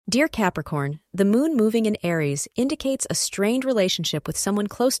Dear Capricorn, the moon moving in Aries indicates a strained relationship with someone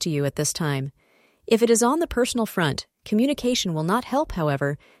close to you at this time. If it is on the personal front, communication will not help,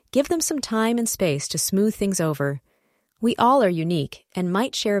 however. Give them some time and space to smooth things over. We all are unique and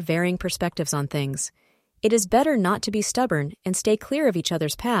might share varying perspectives on things. It is better not to be stubborn and stay clear of each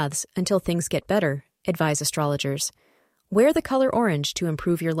other's paths until things get better, advise astrologers. Wear the color orange to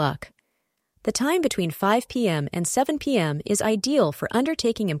improve your luck. The time between 5 p.m. and 7 p.m. is ideal for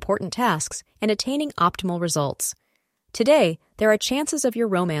undertaking important tasks and attaining optimal results. Today, there are chances of your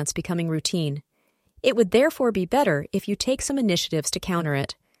romance becoming routine. It would therefore be better if you take some initiatives to counter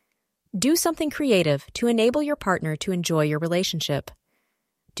it. Do something creative to enable your partner to enjoy your relationship.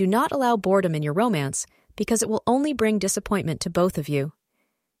 Do not allow boredom in your romance because it will only bring disappointment to both of you.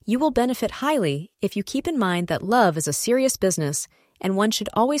 You will benefit highly if you keep in mind that love is a serious business and one should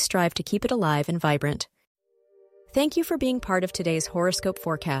always strive to keep it alive and vibrant. Thank you for being part of today's horoscope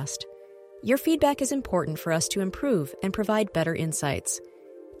forecast. Your feedback is important for us to improve and provide better insights.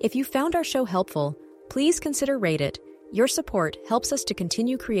 If you found our show helpful, please consider rate it. Your support helps us to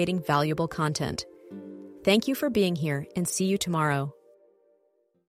continue creating valuable content. Thank you for being here and see you tomorrow.